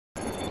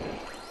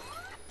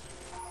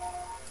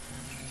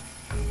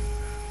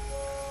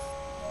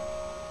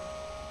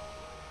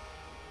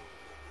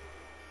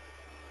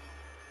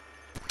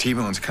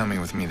T-Bone's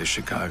coming with me to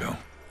Chicago.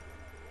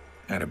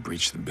 Gotta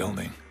breach the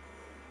building.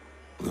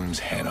 Blume's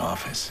head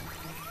office.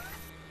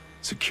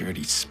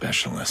 Security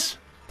specialists.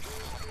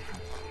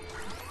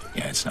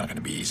 Yeah, it's not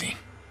gonna be easy.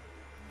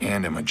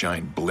 And I'm a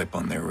giant blip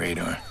on their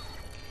radar.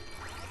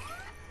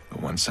 But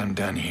once I'm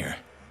done here,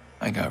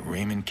 I got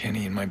Raymond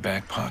Kenny in my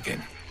back pocket.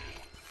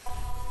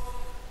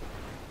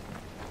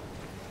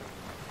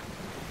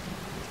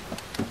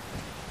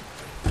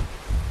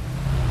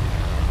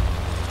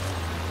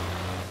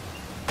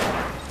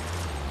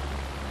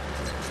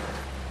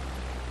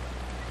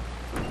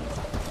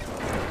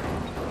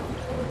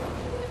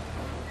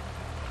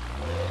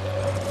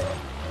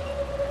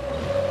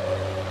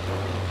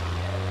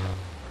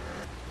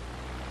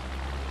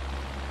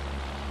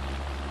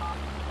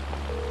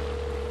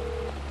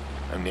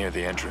 I'm near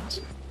the entrance.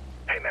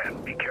 Hey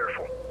man, be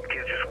careful. You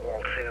can't just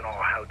waltz in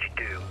all how'd you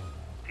do.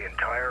 The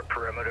entire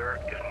perimeter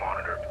is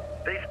monitored.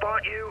 They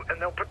spot you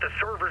and they'll put the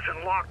servers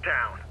in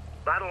lockdown.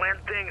 That'll end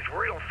things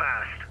real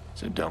fast.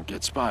 So don't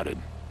get spotted.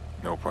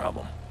 No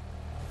problem.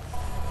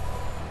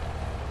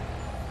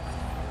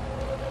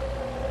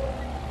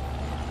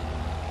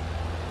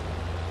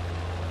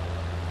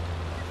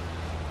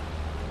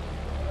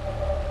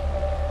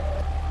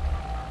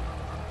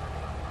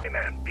 Hey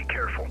man, be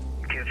careful.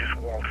 You can't just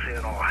waltz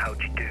in all how'd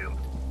you do.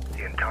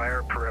 The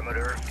entire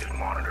perimeter is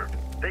monitored.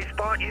 They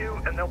spot you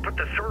and they'll put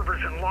the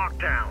servers in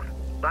lockdown.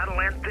 That'll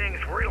end things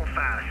real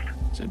fast.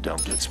 So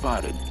don't get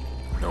spotted.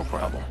 No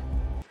problem.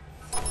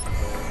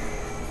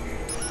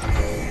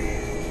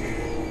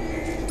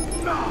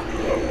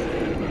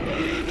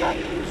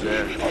 Who's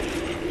there?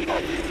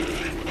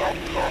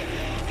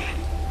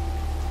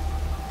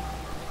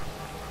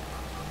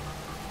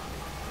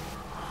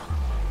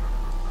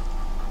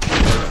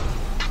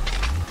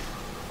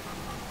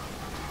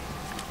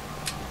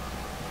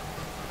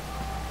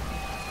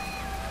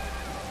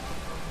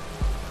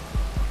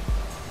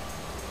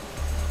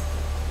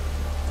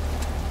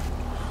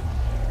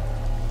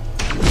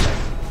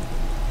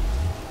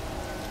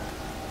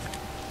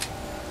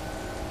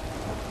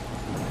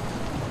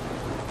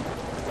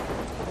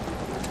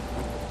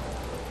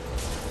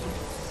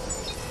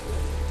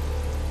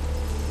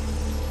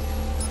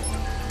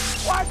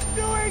 What's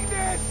doing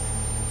this?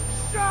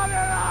 Shut it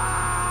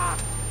off!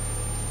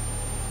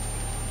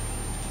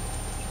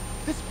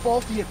 This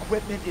faulty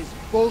equipment is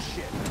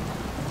bullshit.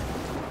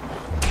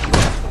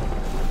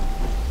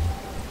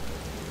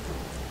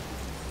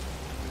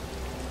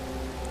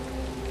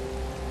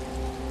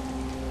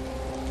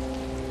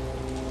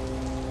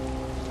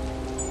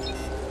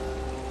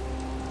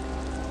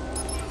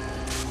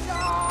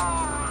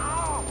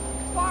 Ah!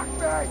 Fuck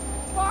me!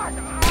 Fuck!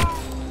 Ah!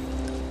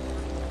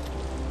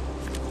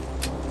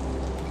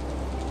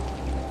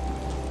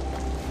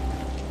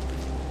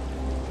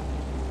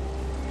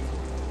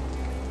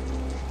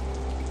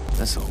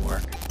 This'll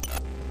work.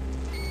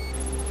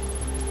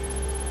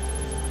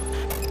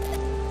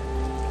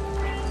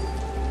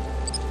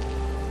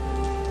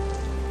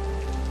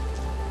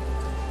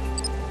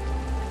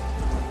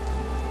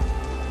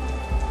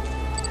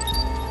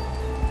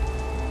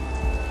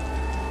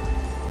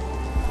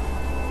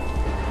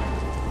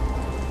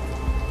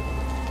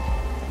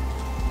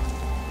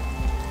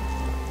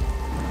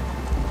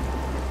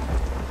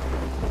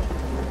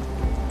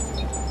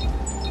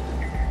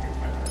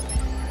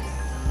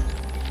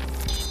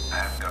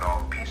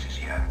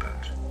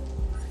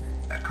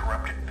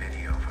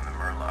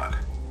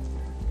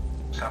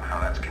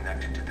 Somehow that's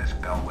connected to this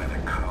bellwether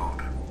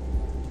code.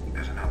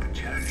 There's an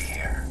opportunity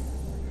here.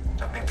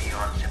 Something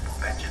beyond simple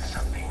vengeance,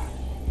 something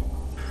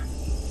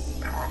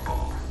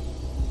memorable.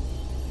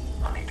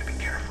 I'll need to be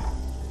careful.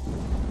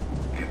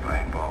 If I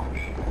involve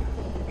Eden,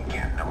 he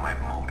can't know my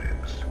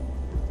motives.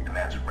 The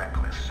man's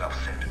reckless,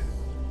 self-centered.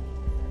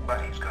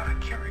 But he's got a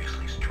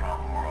curiously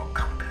strong moral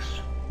compass.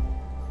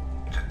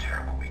 It's a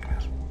terrible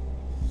weakness.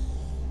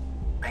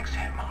 Makes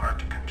him hard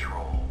to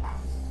control.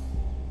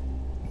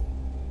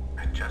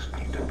 I just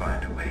need to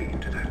find a way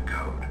into that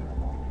code,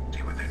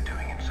 see what they're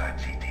doing inside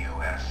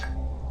CTOS,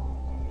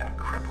 and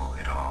cripple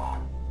it all.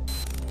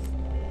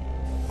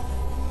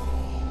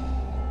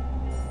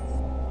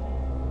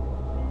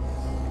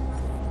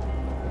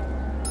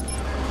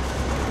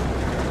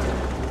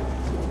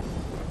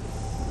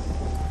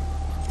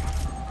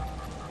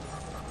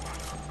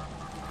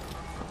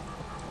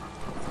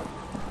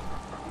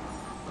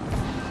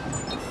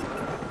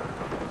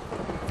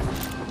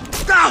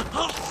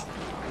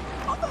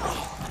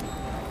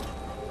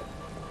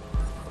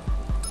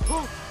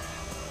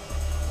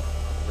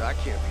 That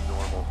can't be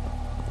normal.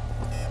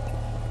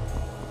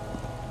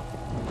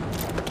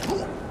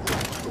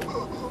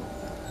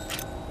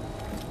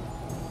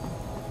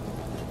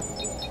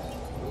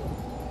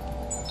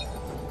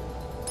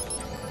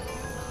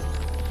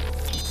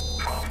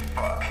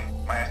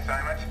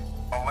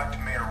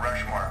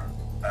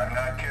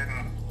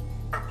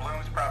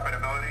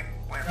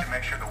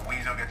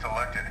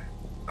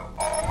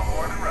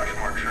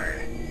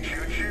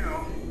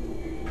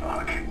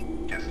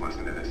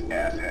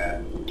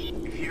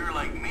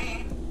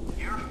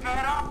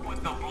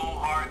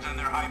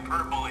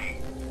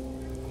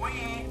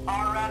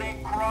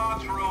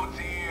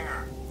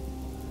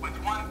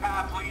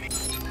 Stop bleeding.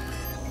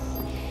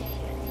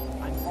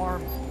 I'm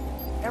armed.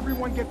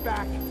 Everyone get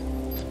back.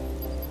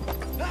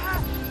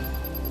 Ah!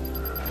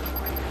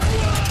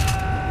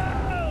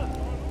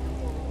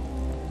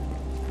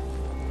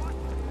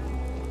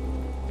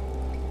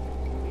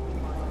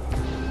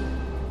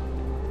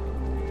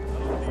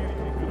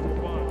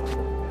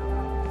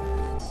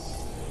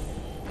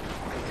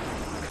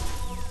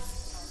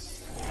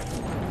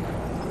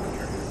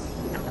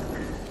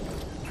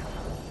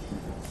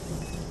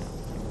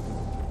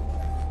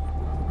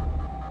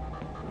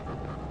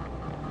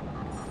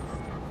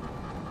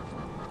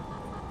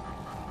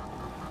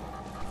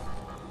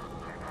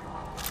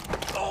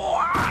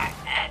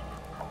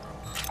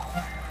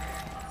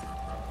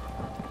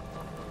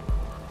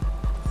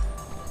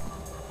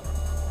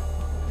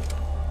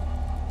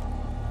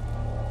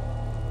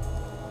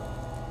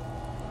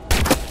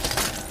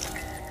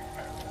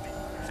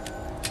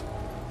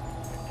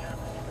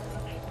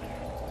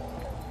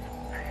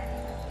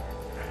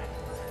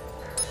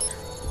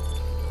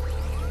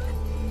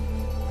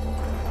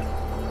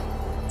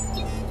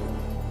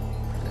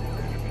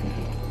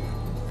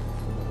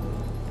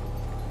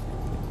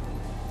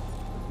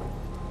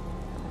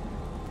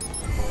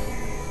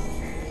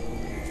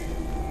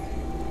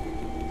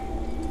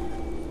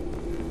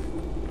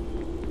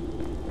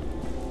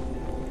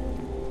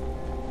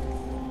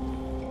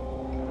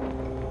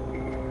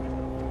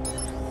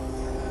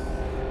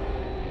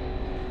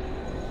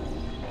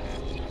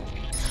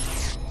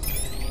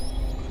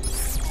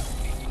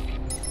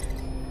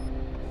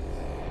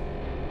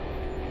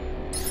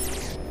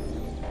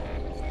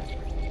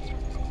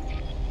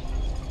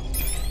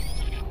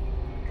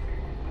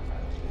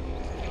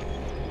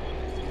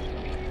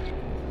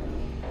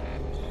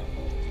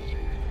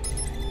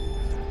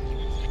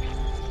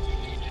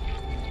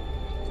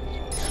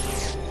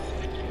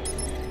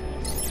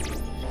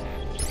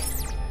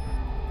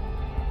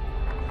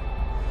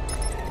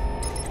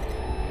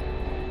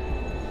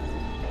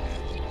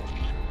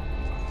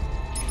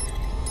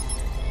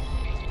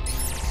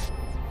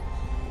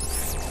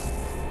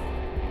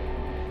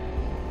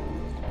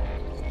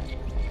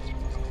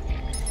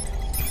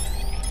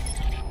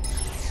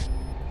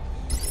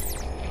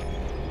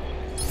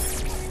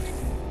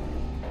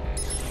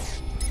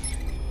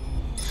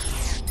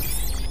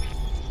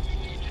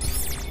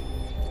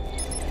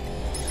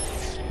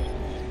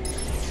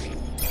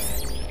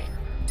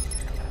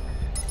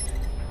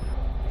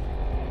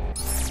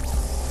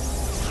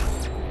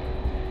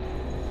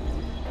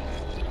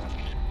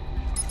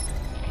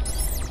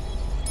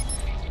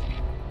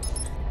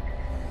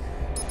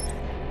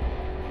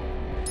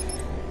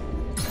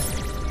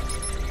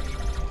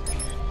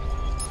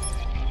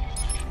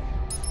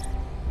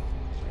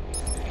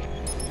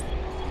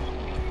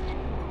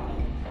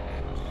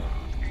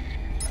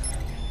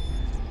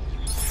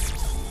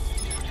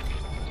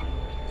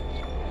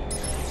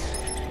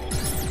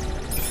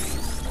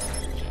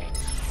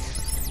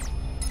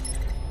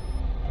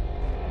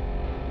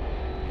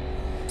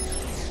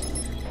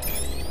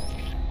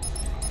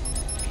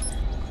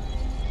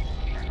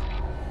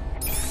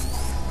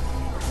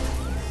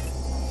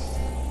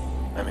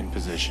 I'm in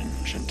position.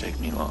 Shouldn't take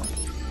me long.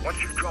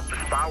 Once you've dropped the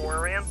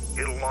spyware in,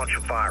 it'll launch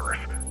a virus.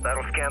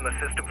 That'll scan the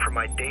system for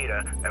my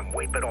data and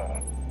wipe it all.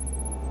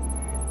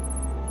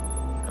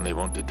 And they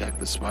won't detect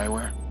the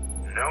spyware?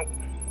 Nope.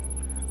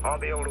 I'll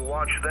be able to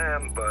watch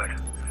them, but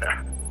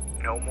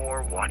no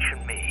more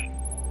watching me.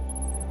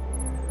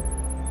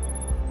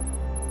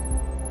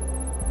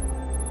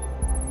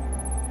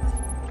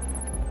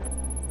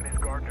 Miss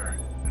Gardner,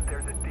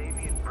 there's a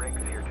Damien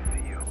Brinks here to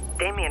see you.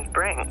 Damien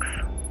Brinks?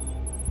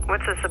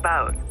 What's this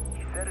about?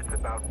 He said it's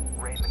about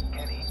Raymond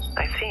Kenny.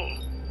 I see.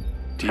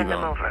 Send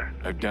him over.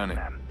 I've done it.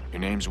 Your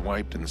name's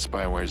wiped and the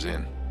spyware's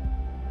in.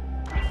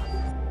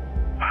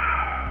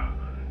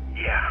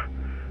 Yeah,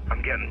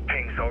 I'm getting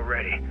pings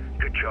already.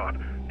 Good job.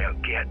 Now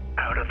get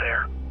out of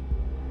there.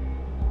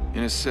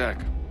 In a sec.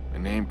 A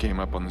name came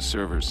up on the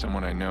server.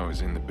 Someone I know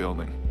is in the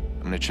building.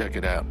 I'm gonna check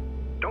it out.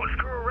 Don't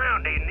screw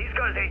around, Aiden. These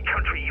guys ain't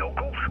country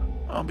yokels.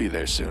 I'll be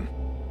there soon.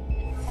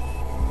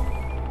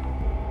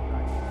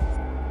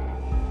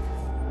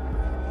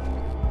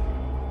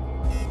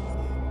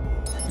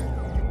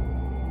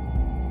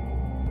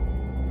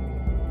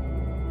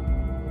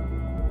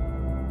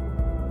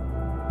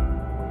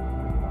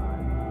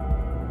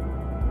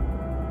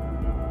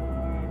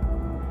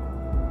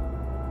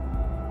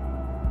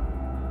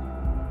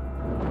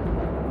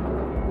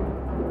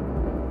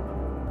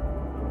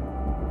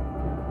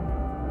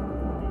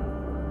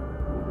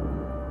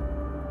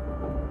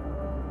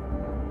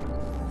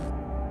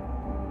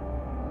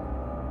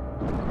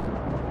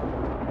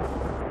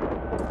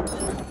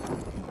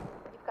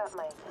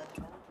 My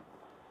attention.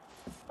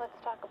 Let's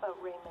talk about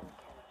Raymond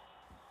Kenny.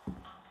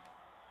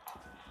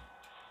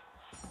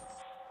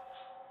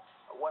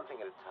 One thing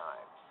at a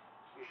time.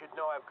 You should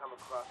know I've come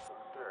across some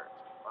dirt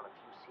on a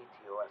few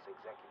CTOS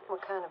executives.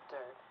 What kind of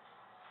dirt?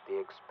 The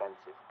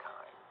expensive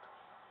kind.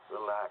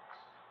 Relax.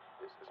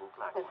 This isn't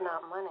blackmail. If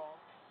not money,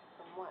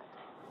 then what?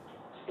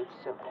 It's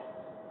simple.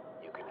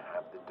 You can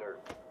have the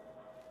dirt.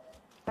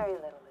 Very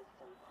little is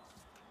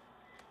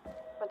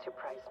What's your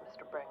price,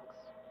 Mr. Brinks?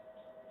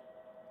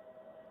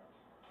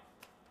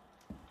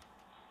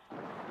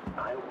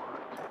 I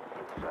want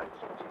inside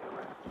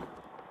material.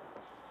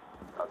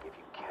 I'll give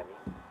you Kenny,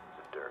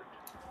 the dirt,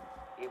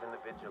 even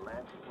the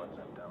vigilante once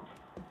I'm done with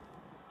him.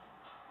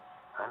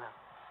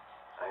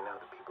 I know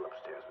the people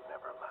upstairs would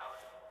never allow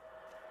it.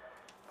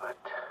 But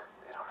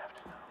they don't have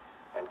to know.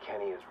 And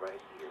Kenny is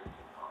right here in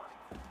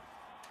Pawnee.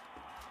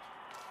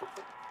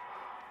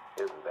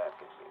 Isn't that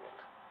convenient?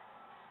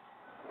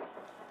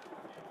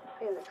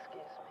 Please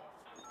excuse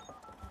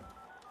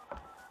me.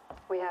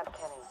 We have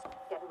Kenny.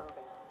 Get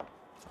moving.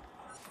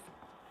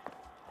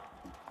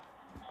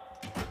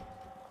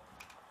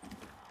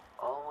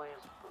 Always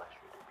a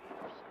pleasure to be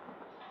of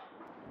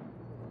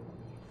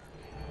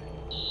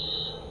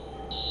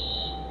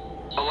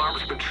service.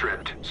 Alarm's been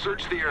tripped.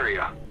 Search the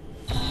area.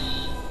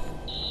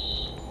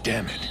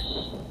 Damn it.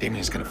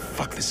 Damien's gonna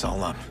fuck this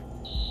all up.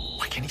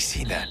 Why can't he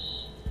see that?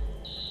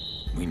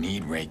 We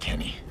need Ray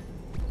Kenny.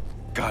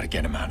 Gotta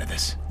get him out of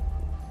this.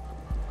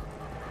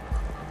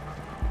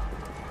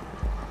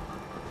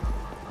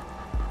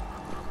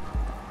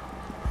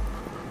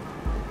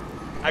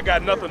 I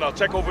got nothing. I'll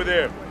check over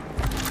there.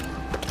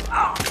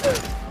 Huh?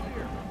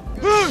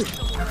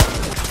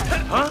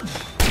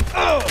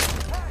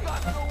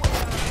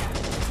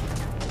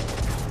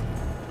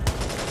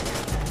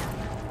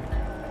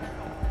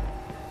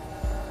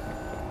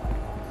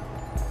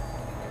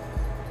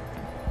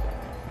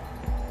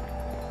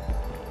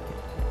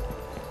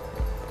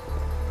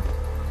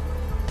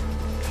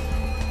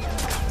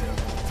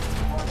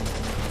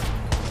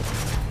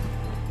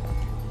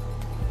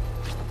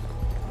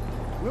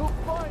 We'll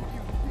find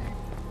you, Chief.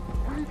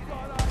 We've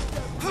got eyes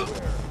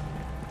everywhere.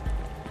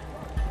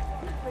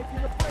 He's making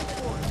a break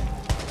for it.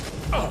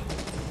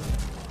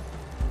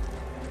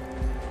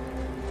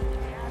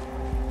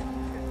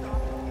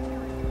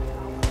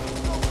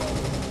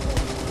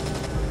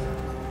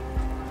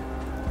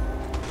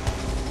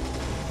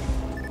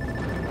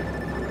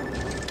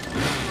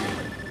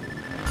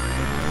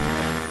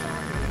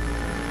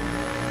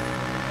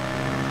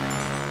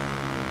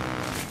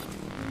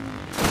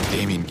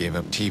 Damien gave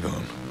up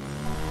T-Bone.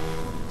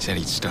 Said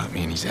he'd stop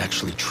me, and he's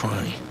actually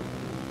trying.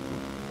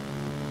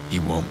 He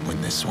won't win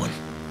this one.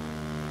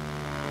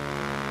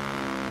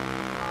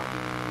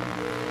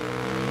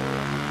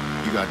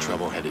 You got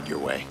trouble headed your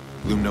way.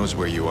 Blume knows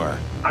where you are.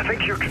 I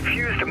think you're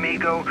confused,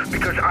 amigo,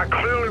 because I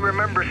clearly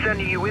remember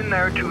sending you in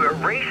there to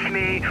erase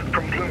me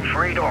from Blume's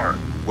radar.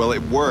 Well,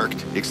 it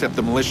worked, except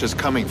the militia's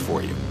coming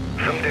for you.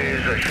 Some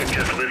days I should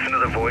just listen to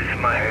the voice in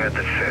my head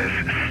that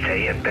says,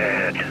 stay in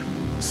bed.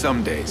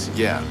 Some days,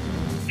 yeah.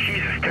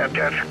 Jesus, tap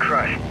dancing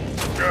Christ.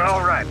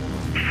 All right,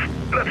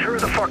 let's hurry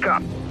the fuck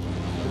up.